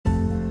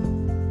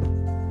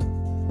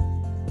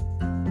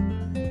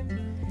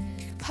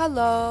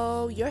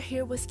Hello, you're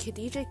here with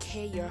Khadija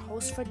K, your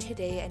host for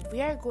today, and we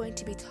are going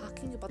to be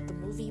talking about the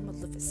movie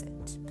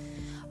Maleficent.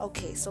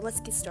 Okay, so let's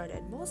get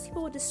started. Most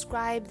people would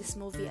describe this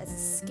movie as a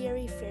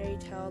scary fairy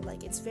tale,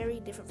 like it's very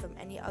different from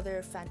any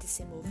other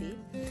fantasy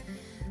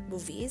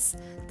movies.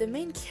 The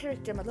main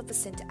character,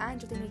 Maleficent,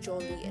 Angelina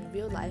Jolie, in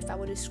real life, I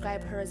would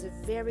describe her as a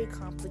very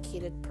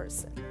complicated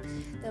person.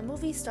 The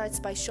movie starts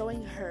by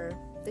showing her,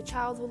 the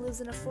child who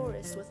lives in a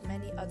forest with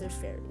many other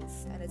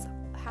fairies, and is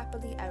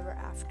happily ever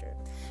after.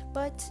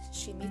 But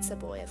she meets a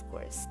boy, of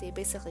course. They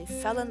basically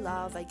fell in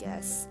love, I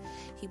guess.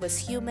 He was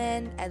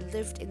human and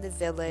lived in the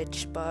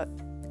village, but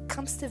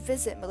comes to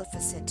visit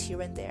Maleficent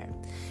here and there.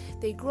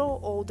 They grow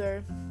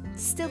older,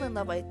 still in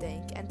love, I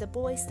think, and the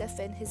boy,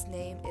 Stefan, his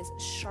name is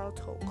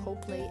Sharlto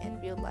Copley, in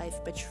real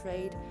life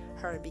betrayed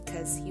her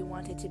because he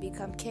wanted to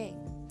become king.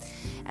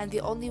 And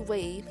the only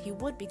way he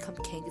would become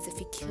king is if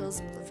he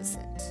kills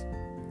Maleficent,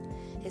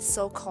 his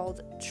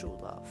so-called true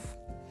love.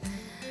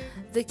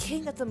 The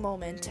king at the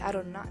moment, I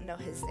do not know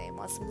his name,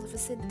 wants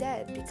Maleficent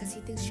dead because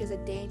he thinks she is a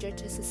danger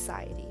to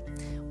society.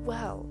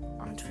 Well,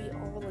 aren't we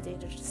all a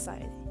danger to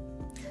society?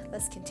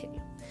 Let's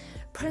continue.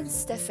 Prince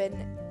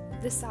Stefan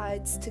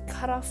decides to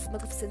cut off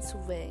Maleficent's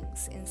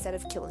wings instead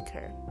of killing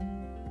her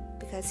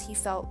because he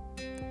felt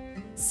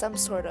some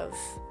sort of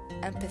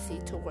empathy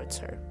towards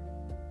her,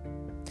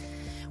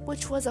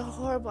 which was a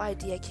horrible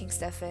idea, King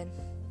Stefan.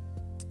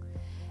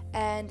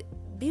 And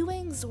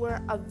bee-wings were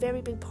a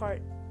very big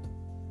part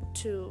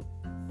to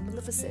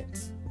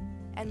Maleficent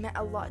and meant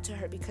a lot to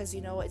her because,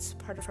 it's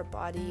part of her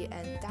body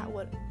and that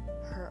would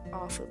hurt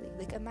awfully.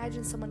 Like,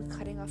 imagine someone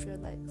cutting off your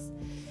legs.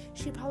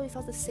 She probably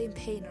felt the same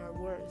pain or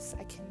worse.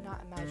 I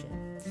cannot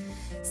imagine.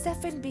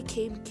 Stefan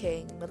became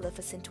king.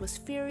 Maleficent was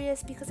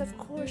furious because, of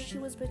course, she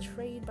was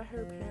betrayed by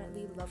her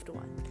apparently loved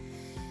one.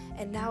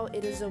 And now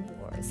it is a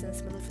war,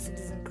 since Maleficent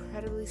is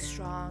incredibly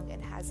strong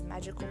and has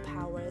magical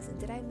powers. And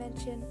did I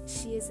mention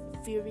she is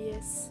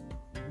furious?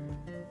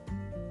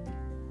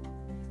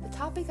 The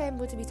topic I am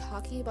going to be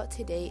talking about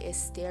today is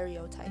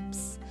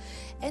stereotypes.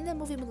 In the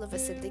movie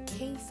Maleficent, the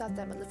king thought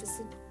that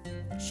Maleficent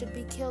should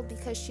be killed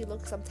because she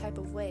looked some type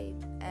of way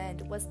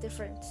and was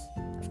different,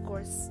 of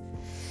course.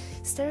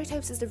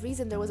 Stereotypes is the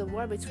reason there was a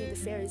war between the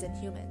fairies and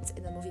humans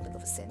in the movie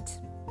Maleficent.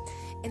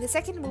 In the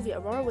second movie,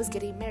 Aurora was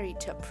getting married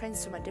to a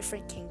prince from a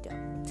different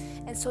kingdom,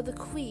 and so the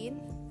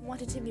queen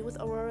wanted to meet with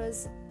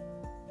Aurora's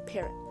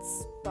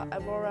parents, but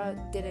Aurora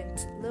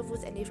didn't live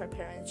with any of her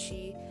parents.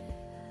 She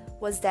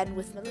was then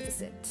with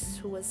Maleficent,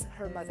 who was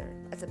her mother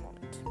at the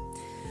moment.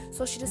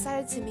 So she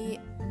decided to meet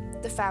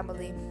the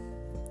family.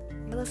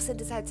 Maleficent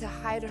decided to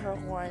hide her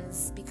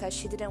horns because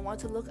she didn't want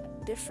to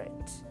look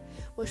different,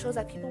 which shows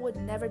that people would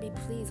never be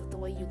pleased with the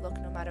way you look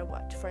no matter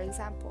what. For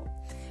example,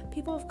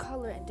 people of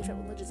color and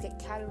different religions get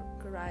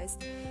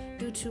categorized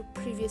due to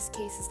previous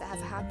cases that have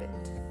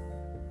happened.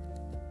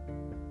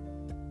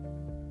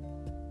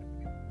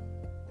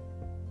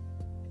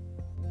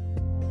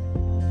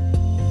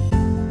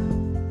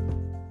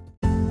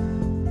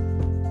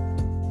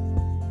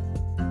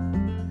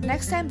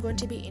 Next, I'm going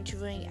to be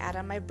interviewing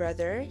Adam, my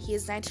brother. He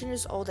is 19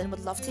 years old and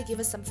would love to give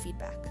us some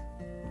feedback.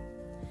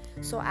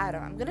 So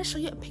Adam, I'm going to show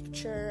you a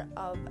picture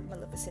of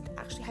Maleficent.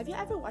 Actually, have you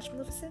ever watched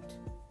Maleficent,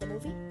 the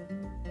movie?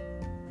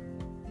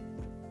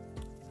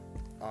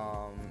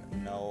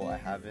 No, I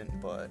haven't,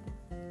 but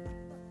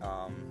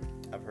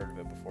I've heard of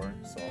it before,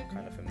 so I'm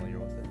kind of familiar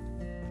with it.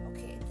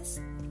 Okay,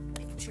 this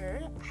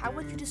picture, how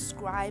would you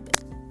describe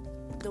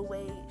the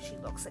way she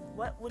looks? Like,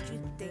 what would you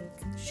think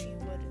she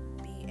would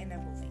be in a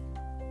movie?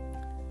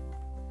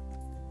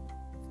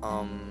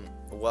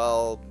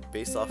 Well,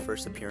 based off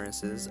first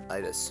appearances,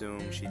 I'd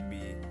assume she'd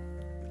be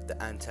the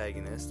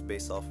antagonist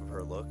based off of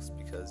her looks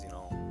because,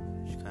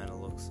 she kind of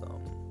looks,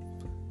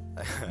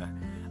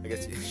 I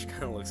guess she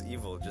kind of looks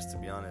evil, just to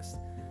be honest.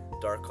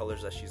 Dark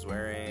colors that she's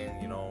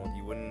wearing, you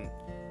wouldn't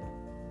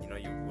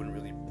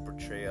really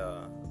portray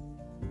a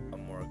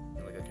more,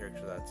 like a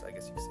character that's, I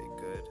guess you could say,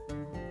 good,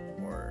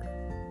 or,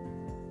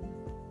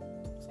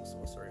 so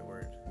what's the right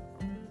word?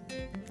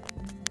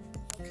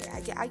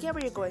 Okay, I get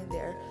where you're going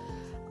there.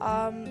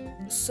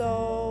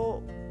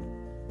 So,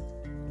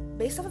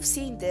 based off of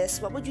seeing this,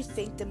 what would you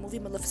think the movie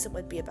Maleficent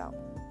would be about?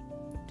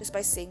 Just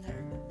by seeing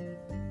her.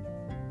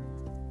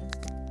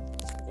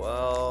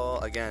 Well,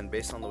 again,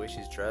 based on the way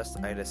she's dressed,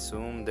 I'd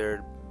assume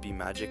there'd be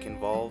magic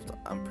involved.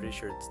 I'm pretty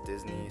sure it's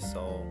Disney,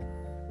 so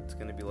it's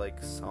gonna be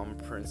like some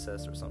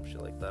princess or some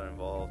shit like that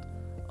involved.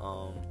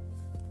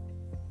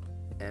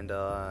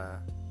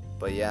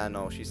 But yeah,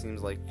 no, she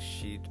seems like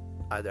she'd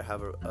either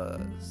have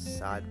a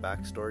sad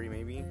backstory,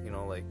 maybe,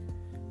 like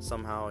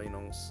somehow,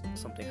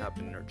 something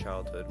happened in her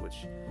childhood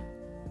which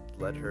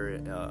led her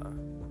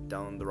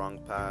down the wrong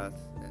path,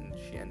 and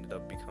she ended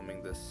up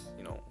becoming this,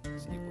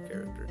 this evil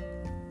character.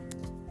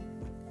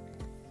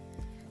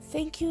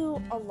 Thank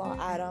you a lot,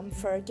 Adam,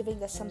 for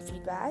giving us some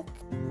feedback.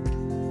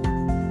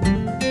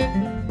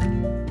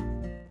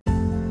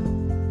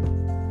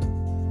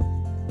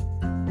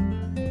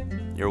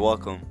 You're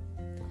welcome.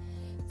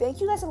 Thank thank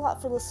you guys a lot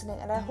for listening,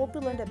 and I hope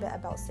you learned a bit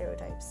about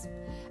stereotypes.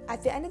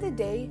 At the end of the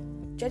day,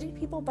 judging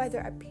people by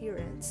their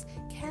appearance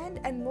can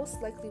and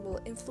most likely will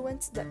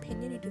influence the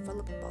opinion you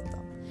develop about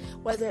them.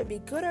 Whether it be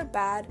good or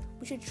bad,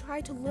 we should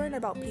try to learn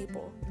about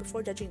people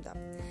before judging them.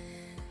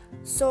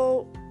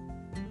 So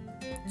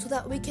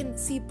that we can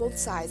see both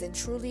sides and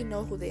truly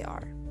know who they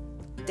are.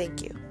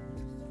 Thank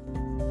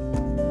you.